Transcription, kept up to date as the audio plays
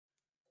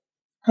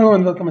Hello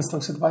and welcome to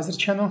Stocks Advisor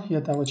channel. Here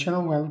at our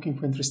channel we are looking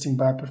for interesting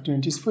buy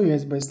opportunities for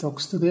US-based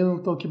stocks. Today we'll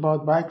talk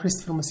about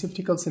BioCryst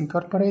Pharmaceuticals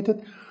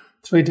Incorporated,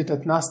 traded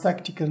at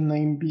Nasdaq, ticker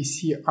name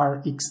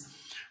BCRX.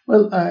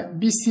 Well,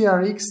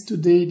 BCRX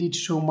today did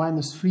show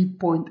minus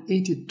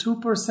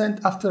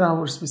 3.82%. After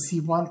hours we see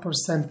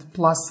 1%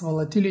 plus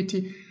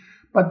volatility.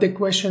 But the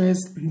question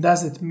is,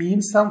 does it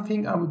mean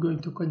something? Are we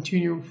going to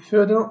continue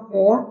further,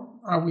 or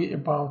are we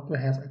about to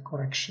have a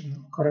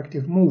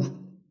corrective move?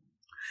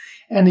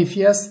 And if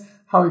yes,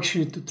 how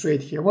actually to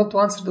trade here? Well, to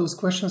answer those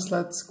questions,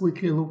 let's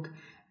quickly look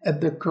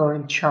at the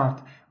current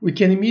chart. We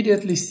can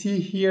immediately see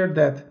here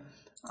that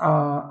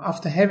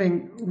after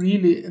having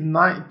really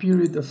a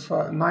period of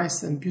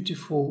nice and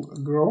beautiful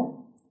growth,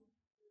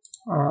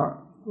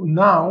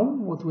 now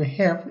what we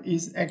have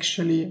is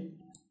actually,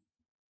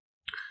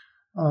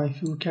 if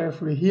you look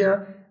carefully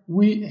here,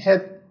 we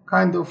had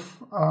kind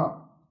of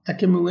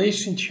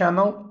accumulation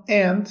channel,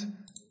 and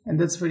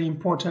that's very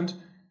important.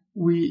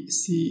 We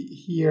see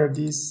here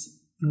this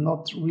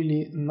not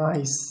really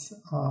nice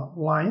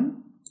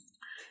line,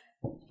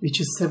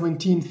 which is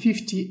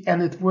 1750,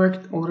 and it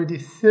worked already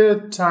three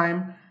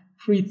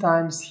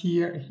times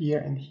here, here,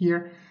 and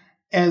here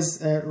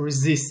as a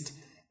resist.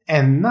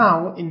 And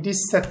now in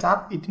this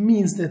setup, it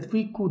means that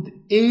we could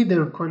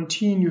either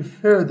continue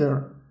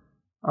further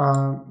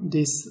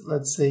this,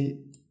 let's say,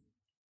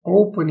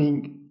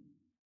 opening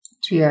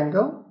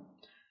triangle,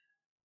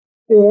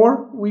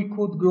 or we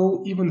could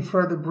go even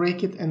further,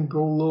 break it and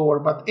go lower.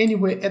 But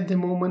anyway, at the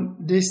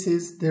moment, this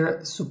is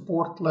their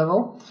support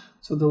level.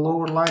 So the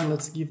lower line,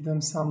 let's give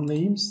them some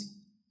names.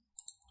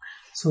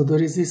 So the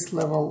resist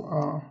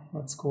level,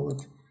 let's call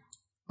it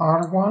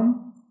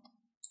R1,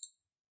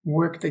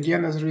 worked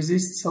again as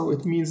resist. So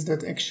it means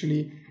that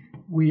actually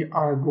we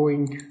are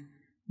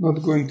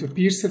not going to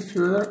pierce it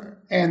further.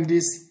 And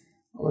this,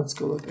 let's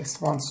call it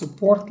S1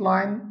 support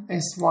line.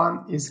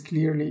 S1 is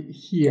clearly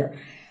here.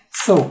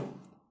 So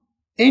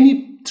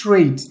any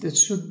trade that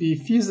should be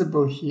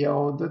feasible here,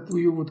 or that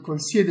we would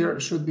consider,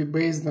 should be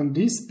based on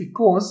this,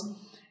 because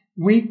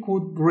we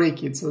could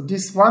break it. So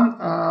this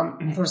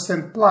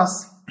 1%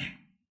 plus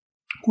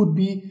could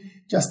be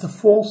just a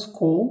false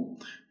call,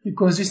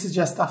 because this is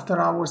just after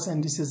hours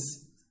and this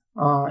is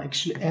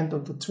actually end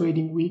of the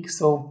trading week.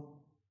 So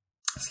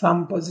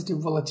some positive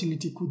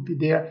volatility could be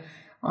there.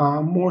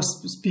 More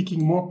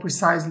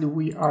precisely,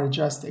 we are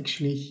just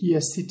actually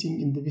here sitting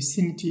in the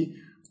vicinity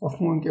of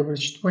moving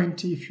average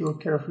 20, if you look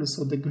carefully,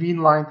 so the green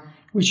line,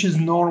 which is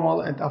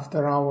normal at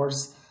after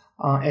hours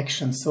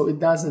action. So it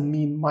doesn't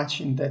mean much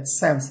in that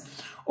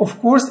sense. Of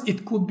course,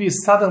 it could be a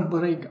sudden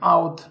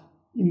breakout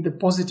in the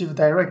positive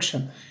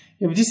direction.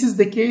 If this is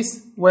the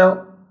case,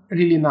 well,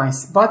 really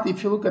nice. But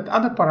if you look at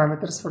other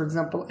parameters, for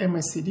example,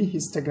 MACD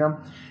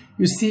histogram,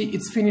 you see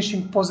it's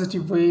finishing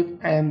positive wave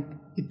and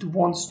it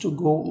wants to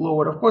go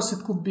lower. Of course,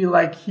 it could be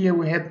like here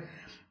we had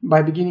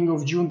by beginning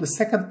of June the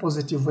second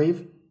positive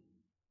wave.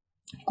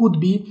 Could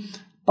be,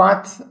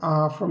 but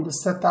from the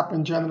setup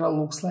in general,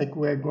 looks like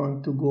we're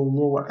going to go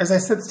lower. As I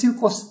said, still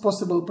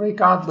possible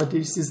breakout, but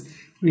this is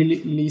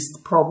really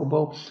least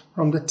probable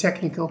from the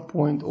technical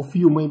point of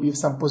view. Maybe if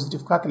some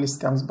positive catalyst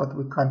comes, but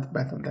we can't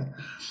bet on that.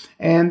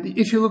 And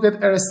if you look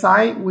at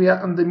RSI, we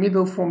are in the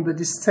middle from the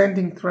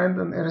descending trend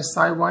on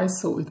RSI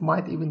wise, so it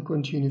might even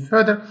continue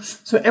further.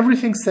 So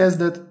everything says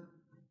that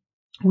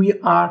we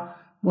are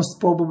most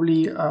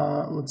probably,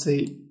 let's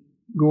say,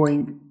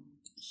 going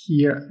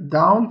here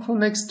down for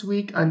next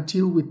week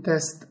until we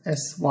test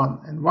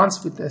S1. And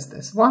once we test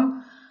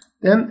S1,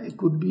 then it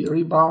could be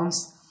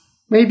rebounds,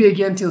 maybe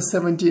again till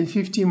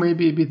 1750,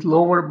 maybe a bit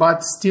lower,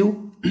 but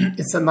still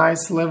it's a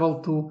nice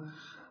level to,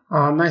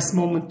 nice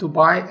moment to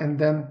buy. And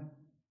then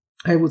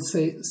I would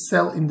say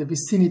sell in the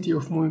vicinity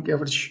of moving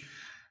average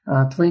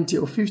 20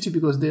 or 50,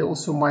 because they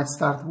also might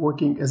start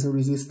working as a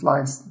resist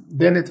lines.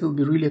 Then it will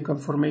be really a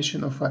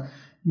confirmation of a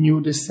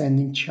new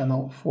descending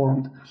channel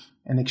formed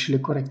and actually a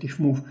corrective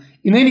move.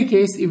 In any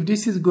case, if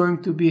this is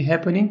going to be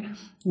happening,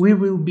 we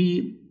will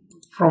be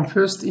from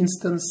first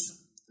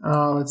instance,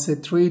 let's say,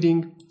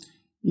 trading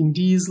in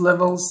these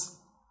levels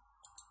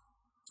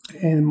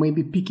and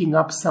maybe picking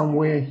up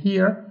somewhere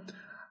here,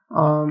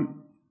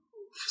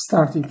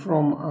 starting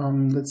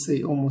from let's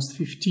say almost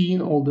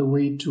 15 all the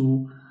way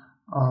to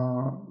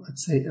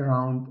let's say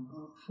around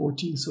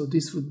 14. So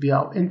this would be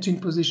our entering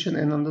position,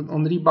 and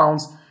on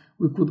rebounds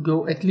we could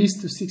go at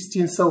least to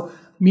 16, so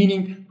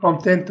meaning from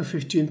 10 to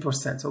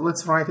 15%. So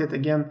let's write it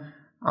again,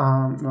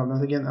 no,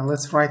 not again,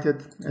 let's write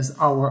it as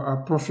our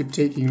profit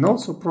taking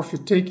note. So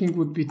profit taking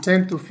would be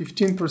 10 to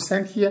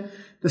 15% here.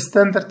 The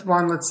standard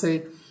one, let's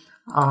say,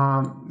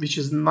 which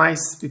is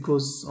nice,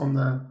 because on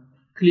the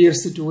clear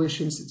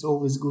situations, it's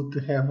always good to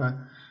have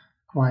a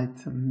quite,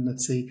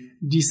 let's say,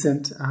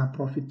 decent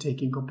profit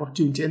taking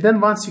opportunity. And then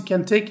once you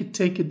can take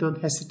it,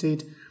 don't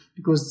hesitate,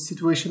 because the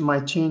situation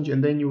might change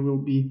and then you will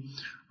be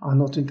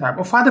not in time.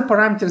 Of other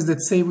parameters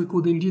that say we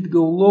could indeed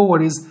go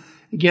lower is,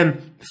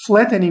 again,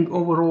 flattening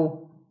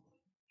overall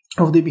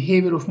of the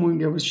behavior of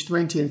moving average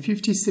 20 and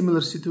 50.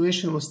 Similar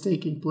situation was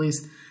taking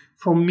place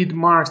from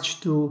mid-March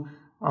to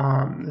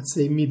let's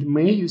say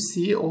mid-May, you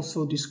see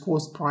also this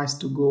caused price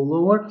to go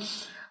lower,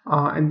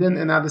 and then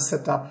another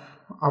setup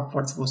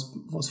upwards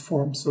was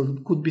formed. So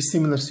it could be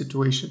similar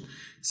situation.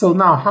 So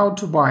now how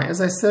to buy? As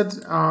I said,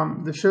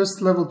 the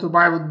first level to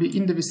buy would be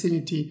in the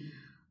vicinity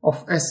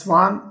of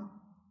S1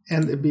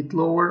 and a bit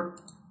lower.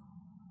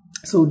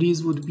 So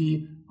these would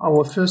be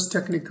our first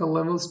technical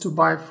levels to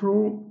buy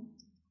through.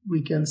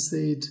 We can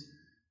say it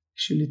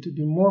actually to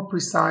be more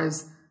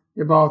precise,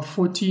 about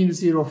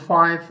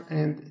 14.05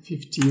 and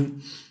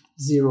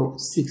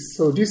 15.06.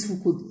 So this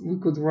we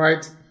could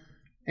write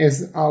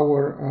as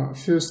our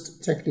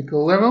first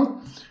technical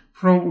level,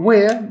 from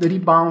where the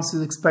rebound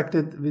is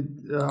expected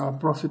with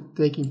profit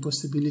taking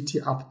possibility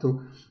up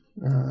to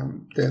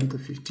 10 to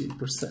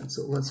 15%.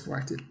 So let's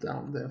write it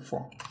down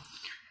therefore.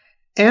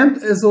 And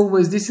as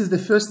always, this is the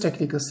first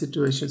technical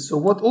situation. So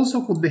what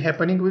also could be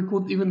happening, we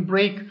could even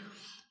break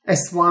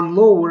S1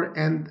 lower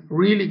and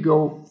really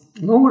go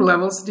lower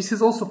levels. This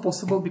is also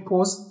possible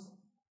because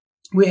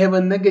we have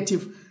a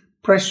negative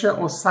pressure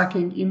or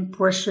sucking in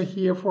pressure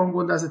here formed.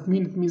 What does it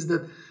mean? It means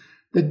that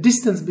the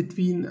distance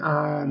between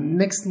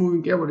next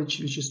moving average,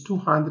 which is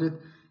 200,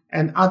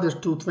 and other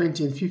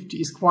 220 and 50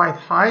 is quite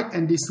high,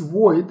 and this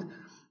void,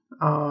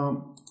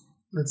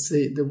 let's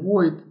say the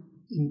void,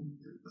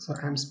 so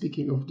I'm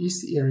speaking of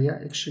this area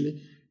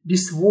actually,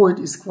 this void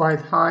is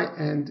quite high,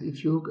 and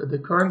if you look at the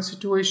current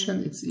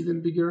situation, it's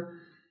even bigger.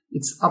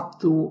 It's up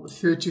to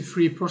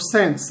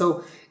 33%.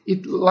 So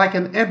it, like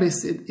an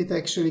abyss, it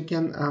actually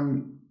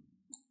can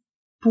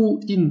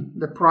pull in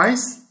the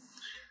price.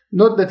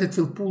 Not that it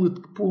will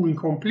pull in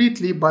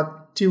completely,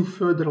 but till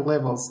further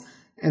levels.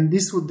 And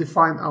this would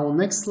define our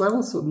next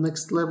level. So the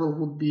next level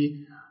would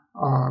be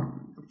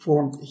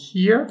formed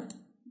here.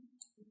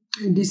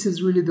 And this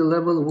is really the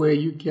level where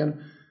you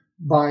can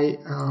buy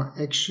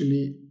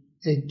actually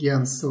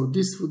again. So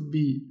this would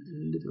be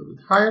a little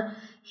bit higher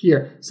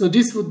here. So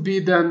this would be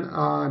then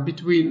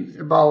between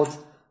about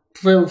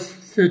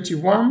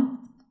 12.31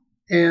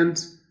 and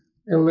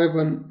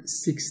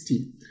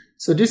 11.60.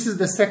 So this is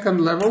the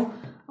second level.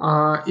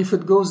 If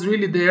it goes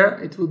really there,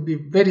 it will be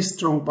very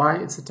strong buy.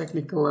 It's a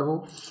technical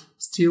level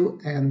still,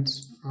 and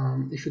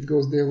if it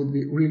goes there, it would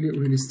be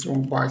really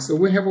strong buy. So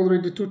we have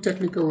already two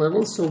technical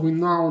levels, so we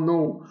now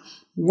know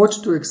what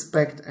to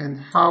expect and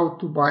how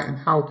to buy and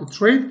how to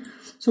trade.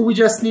 So we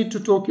just need to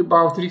talk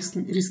about risk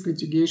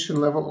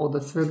mitigation level, or the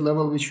third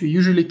level, which we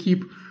usually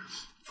keep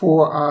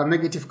for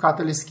negative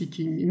catalyst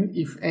kicking in,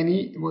 if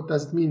any. What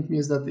does it mean? It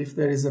means that if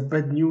there is a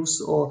bad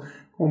news or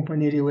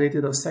company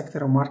related or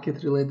sector or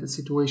market related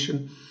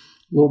situation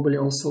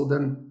globally also,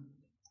 then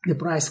the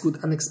price could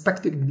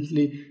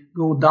unexpectedly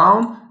go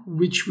down,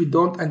 which we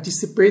don't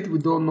anticipate. We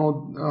don't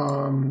know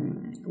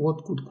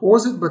what could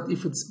cause it, but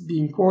if it's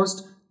being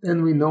caused,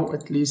 then we know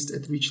at least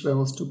at which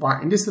levels to buy.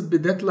 And this would be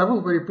that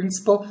level, very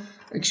principal,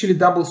 actually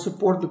double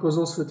support, because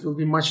also it will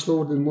be much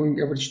lower than moving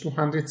average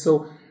 200.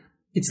 So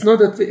it's not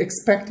that we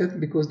expect it,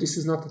 because this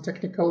is not a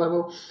technical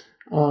level.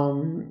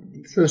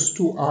 First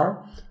two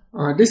are.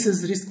 This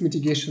is risk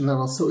mitigation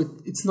level. So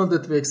it's not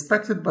that we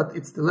expect it, but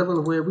it's the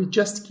level where we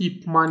just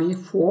keep money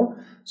for.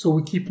 So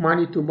we keep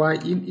money to buy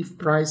in if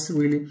price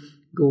really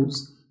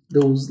goes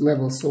those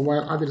levels. So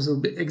while others will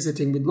be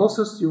exiting with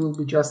losses, you will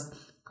be just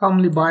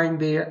calmly buying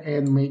there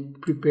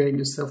and preparing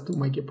yourself to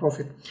make a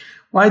profit.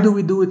 Why do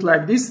we do it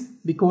like this?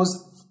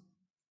 Because,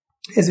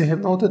 as you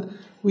have noted,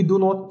 we do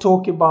not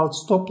talk about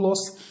stop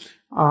loss.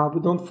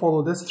 We don't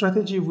follow that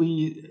strategy.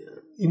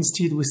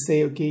 Instead we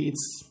say, okay,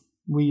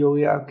 we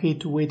are okay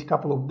to wait a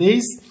couple of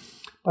days,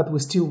 but we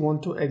still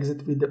want to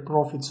exit with the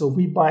profit. So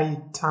we buy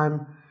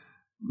time.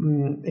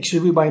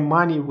 Actually, we buy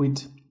money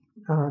with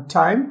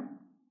time.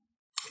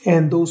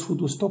 And those who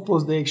do stop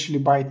loss, they actually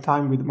buy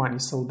time with money.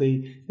 So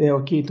they are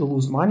okay to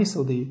lose money.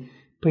 So they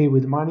pay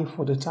with money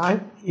for the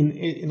time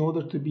in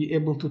order to be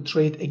able to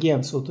trade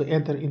again. So to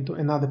enter into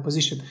another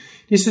position.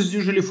 This is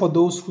usually for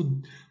those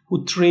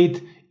who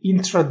trade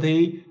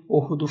intraday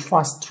or who do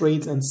fast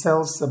trades and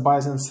sells,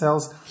 buys and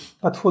sells.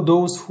 But for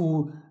those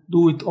who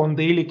do it on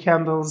daily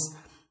candles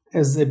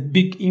as a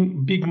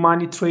big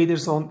money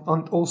traders, and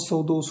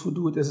also those who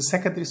do it as a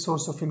secondary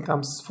source of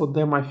incomes, for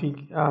them, I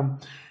think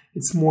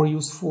it's more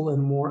useful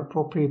and more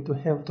appropriate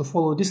to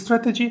follow this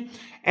strategy.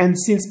 And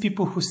since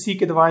people who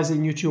seek advice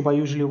in YouTube are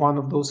usually one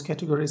of those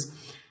categories,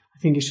 I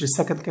think it's the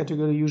second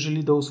category,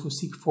 usually those who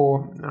seek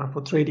for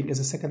trading as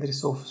a secondary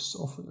source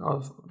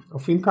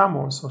of income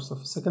or source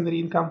of secondary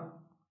income.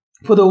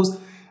 For those,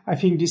 I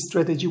think this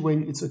strategy,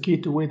 when it's okay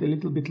to wait a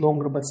little bit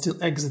longer but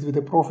still exit with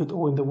a profit,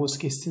 or in the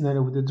worst case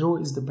scenario with a draw,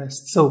 is the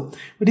best. So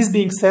with this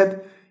being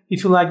said,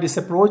 if you like this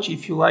approach,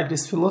 if you like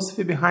this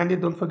philosophy behind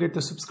it, don't forget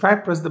to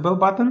subscribe, press the bell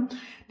button.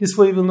 This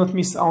way you will not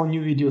miss our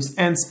new videos.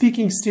 And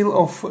speaking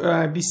still of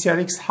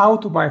BCRX, how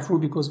to buy through,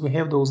 because we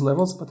have those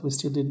levels, but we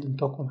still didn't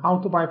talk on how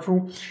to buy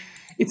through.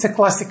 It's a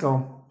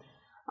classical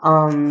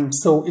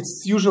So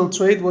it's usual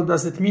trade. What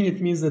does it mean?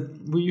 It means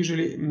that we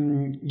usually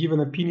give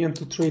an opinion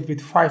to trade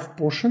with 5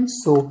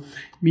 portions. So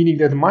meaning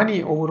that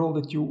money overall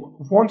that you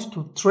want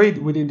to trade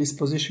within this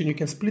position, you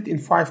can split in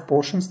 5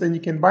 portions. Then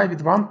you can buy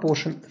with 1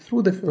 portion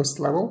through the first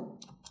level.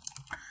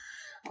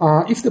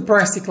 If the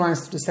price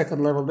declines to the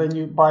second level, then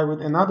you buy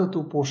with another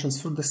 2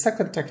 portions through the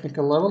second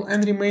technical level,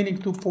 and remaining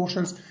 2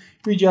 portions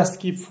we just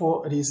keep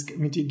for risk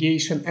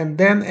mitigation. And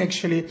then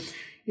actually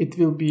it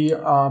will be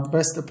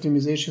best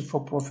optimization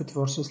for profit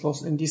versus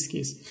loss in this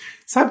case.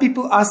 Some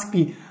people ask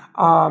me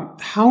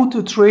how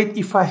to trade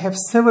if I have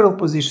several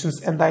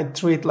positions and I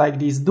trade like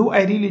this. Do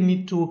I really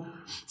need to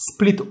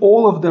split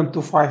all of them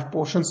to 5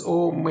 portions,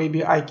 or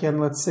maybe I can,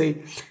 let's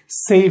say,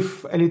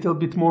 save a little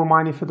bit more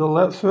money for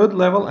the third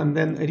level and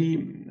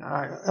then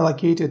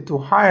allocate it to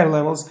higher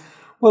levels?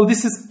 Well,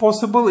 this is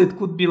possible. It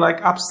could be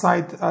like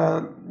upside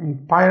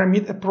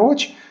pyramid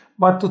approach,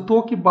 but to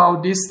talk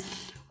about this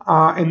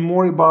and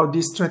more about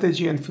this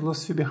strategy and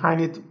philosophy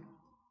behind it,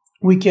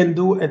 we can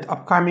do at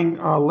upcoming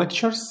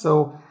lectures.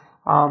 So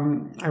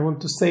I want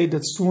to say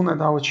that soon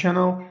at our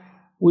channel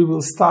we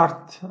will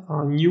start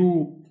a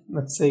new,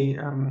 let's say,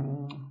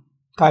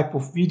 type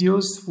of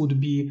videos, would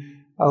be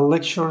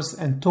lectures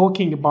and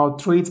talking about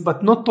trades,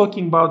 but not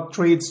talking about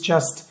trades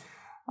just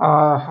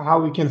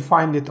how we can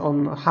find it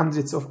on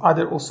hundreds of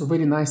other also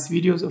very nice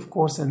videos, of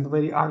course, and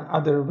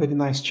other very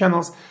nice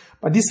channels.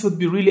 But this would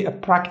be really a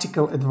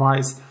practical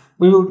advice.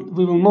 We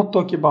will not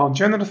talk about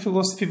general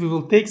philosophy. We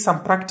will take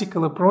some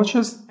practical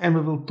approaches and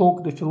we will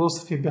talk the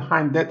philosophy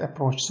behind that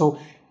approach. So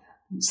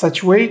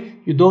such way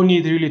you don't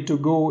need really to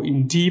go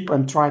in deep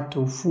and try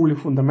to fully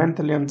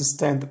fundamentally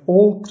understand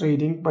all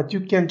trading, but you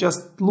can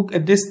just look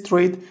at this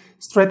trade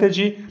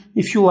strategy.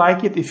 If you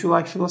like it, if you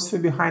like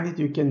philosophy behind it,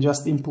 you can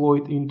just employ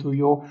it into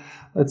your,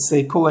 let's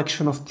say,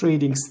 collection of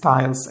trading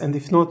styles. And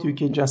if not, you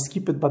can just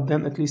skip it, but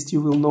then at least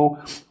you will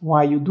know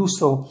why you do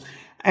so.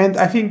 And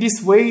I think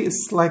this way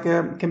is like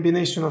a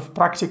combination of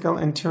practical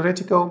and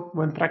theoretical.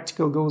 When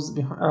practical goes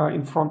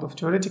in front of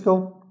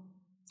theoretical,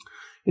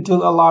 it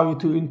will allow you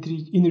to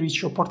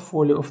enrich your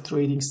portfolio of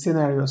trading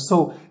scenarios.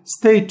 So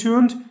stay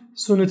tuned.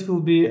 Soon it will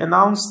be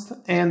announced.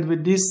 And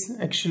with this,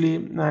 actually,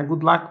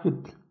 good luck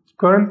with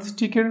current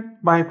ticker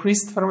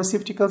BioCryst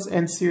Pharmaceuticals,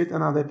 and see you at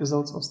another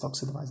episodes of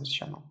Stocks Advisor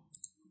channel.